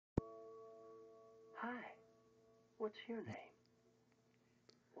Hi, what's your name?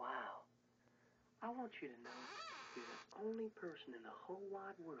 Wow, I want you to know you're the only person in the whole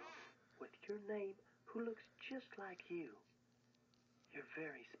wide world with your name who looks just like you. You're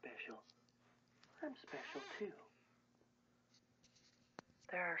very special. I'm special too.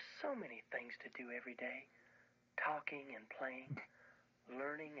 There are so many things to do every day. Talking and playing,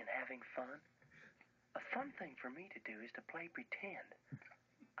 learning and having fun. A fun thing for me to do is to play pretend.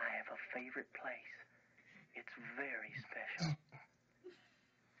 I have a favorite place. It's very special.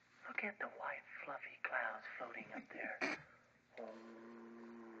 Look at the white fluffy clouds floating up there.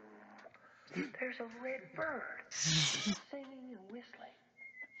 There's a red bird singing and whistling.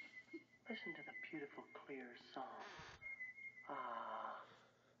 Listen to the beautiful clear song. Ah,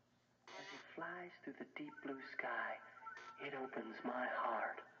 as he flies through the deep blue sky, it opens my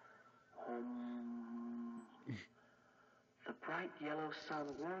heart. The bright yellow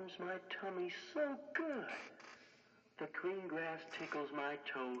sun warms my tummy so good. The green grass tickles my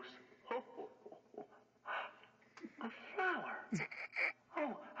toes. A flower.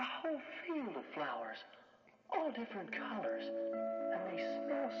 Oh, a whole field of flowers. All different colors. And they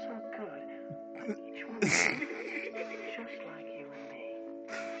smell so good. Each one just like you and me.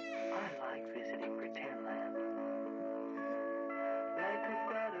 I like visiting Pretend Land. Like a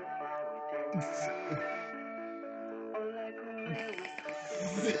butterfly we dance. Or like a lily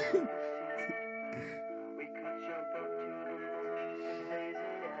we could jump up to the moon and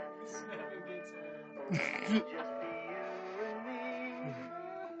lazy eyes. Just be you and me.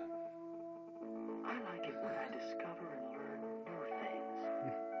 I like it when I discover and learn new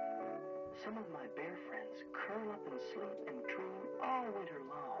things. Some of my bear friends curl up and sleep and dream all winter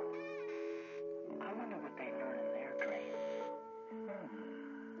long. I wonder what they learn in their dreams.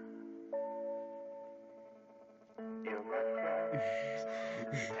 You're my friend,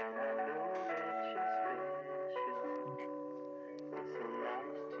 and I know that you're special. It's so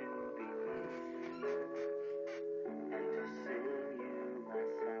nice to be with you and to sing you my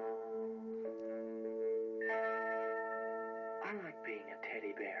song. I like being a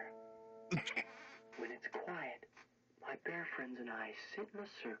teddy bear. When it's quiet, my bear friends and I sit in a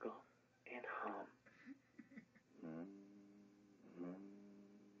circle and hum.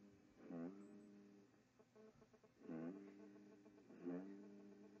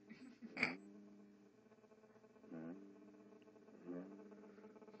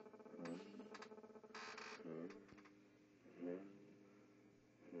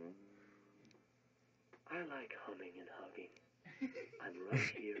 I like humming and hugging. I'm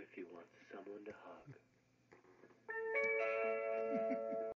right here if you want someone to hug.